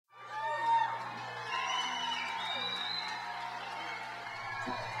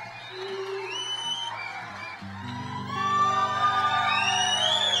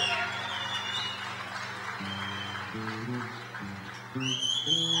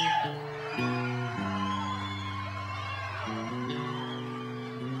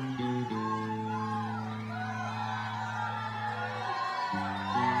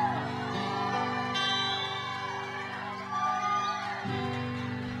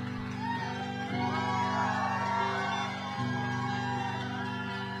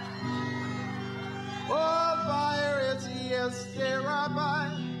Yes, there I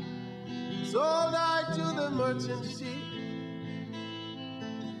sold I to the merchant ship.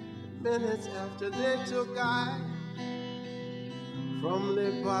 Minutes after they took I from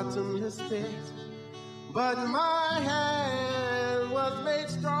the bottomless pit, but my hand was made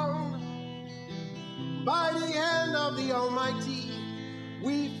strong by the hand of the Almighty.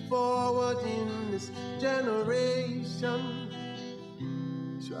 We forward in this generation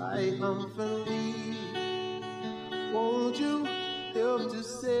triumphantly. Won't you help to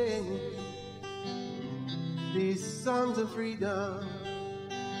sing these songs of freedom?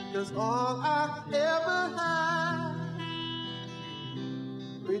 'Cause all I ever had,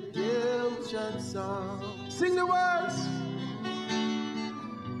 redemption songs. Sing the words.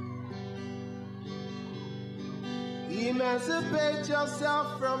 Emancipate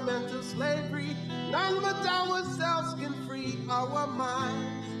yourself from mental slavery. None but ourselves can free our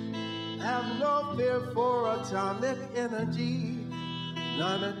minds. Have no fear for atomic energy.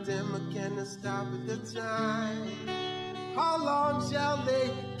 None of them can stop at the time. How long shall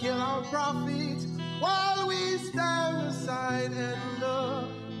they kill our prophets while we stand aside and look?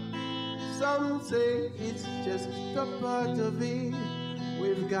 Some say it's just a part of it.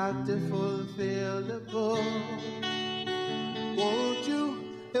 We've got to fulfill the book. Won't you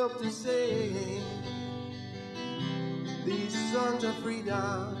help to sing these songs of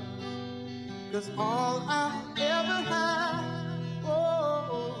freedom? 'Cause all I ever had,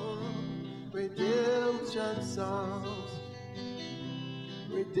 redemption songs,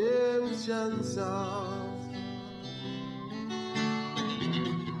 redemption songs.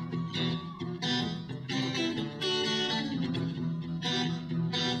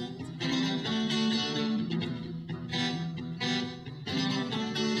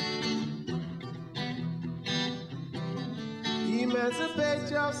 Emancipate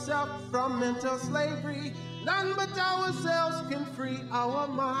yourself from mental slavery. None but ourselves can free our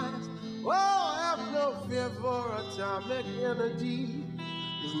minds. Oh, have no fear for atomic energy,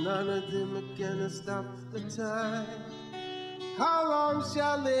 'cause none of them can stop the time. How long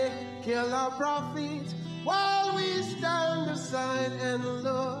shall they kill our prophets while we stand aside and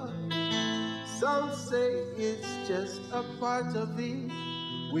look? Some say it's just a part of it.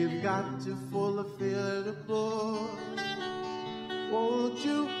 We've got to fulfill the book. Won't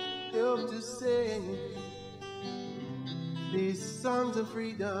you help to sing these songs of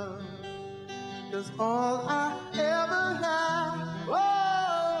freedom? 'Cause all I ever had,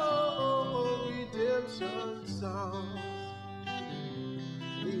 redemption songs,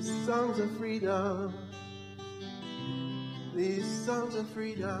 these songs of freedom, these songs of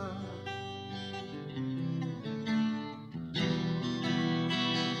freedom.